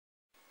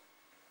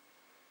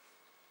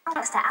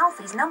thanks to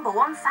Alfie's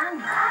 #1 fan.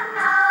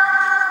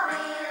 Grandma,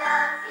 we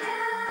love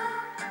you.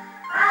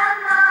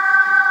 Grandma,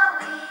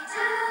 we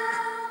do.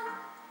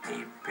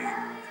 He'd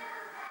been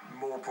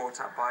more brought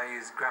up by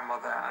his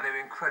grandmother, and they were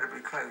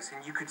incredibly close,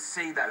 and you could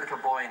see that little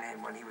boy in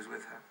him when he was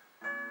with her.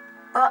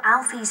 But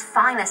Alfie's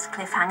finest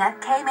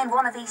cliffhanger came in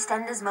one of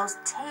Eastenders'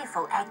 most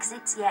tearful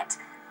exits yet,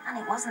 and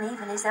it wasn't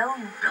even his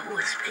own. I'll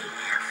always be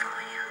here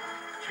for you.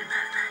 You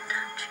know that,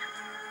 don't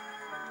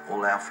you?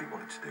 All Alfie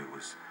wanted to do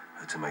was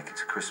to make it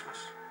to Christmas.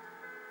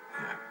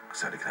 You know,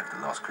 so they could have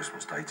the last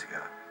Christmas day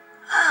together.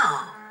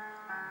 Oh,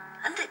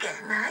 and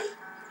again, eh?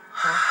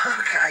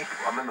 Okay.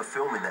 I remember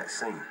filming that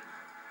scene.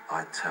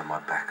 I turned my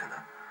back on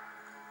her,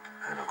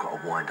 and I've got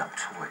a wind-up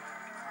toy.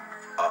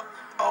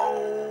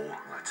 Uh-oh.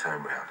 And I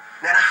turned round.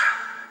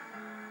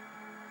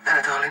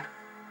 Nana, darling.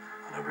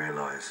 And I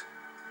realised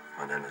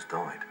my Nana's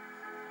died.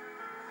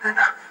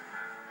 Nana.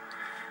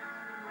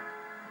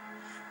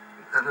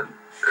 Nana.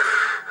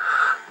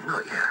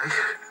 Not yet, eh?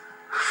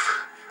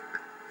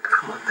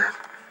 Come on, then.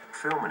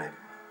 Filming it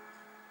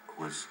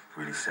was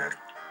really sad.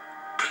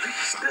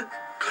 Please, Nana.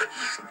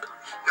 Please, Nana.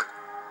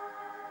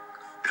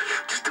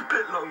 Just a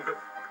bit longer.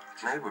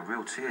 They were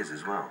real tears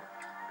as well.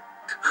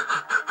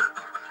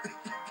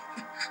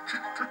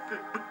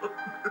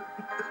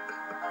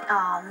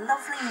 Ah,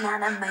 lovely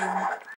Nana Moon.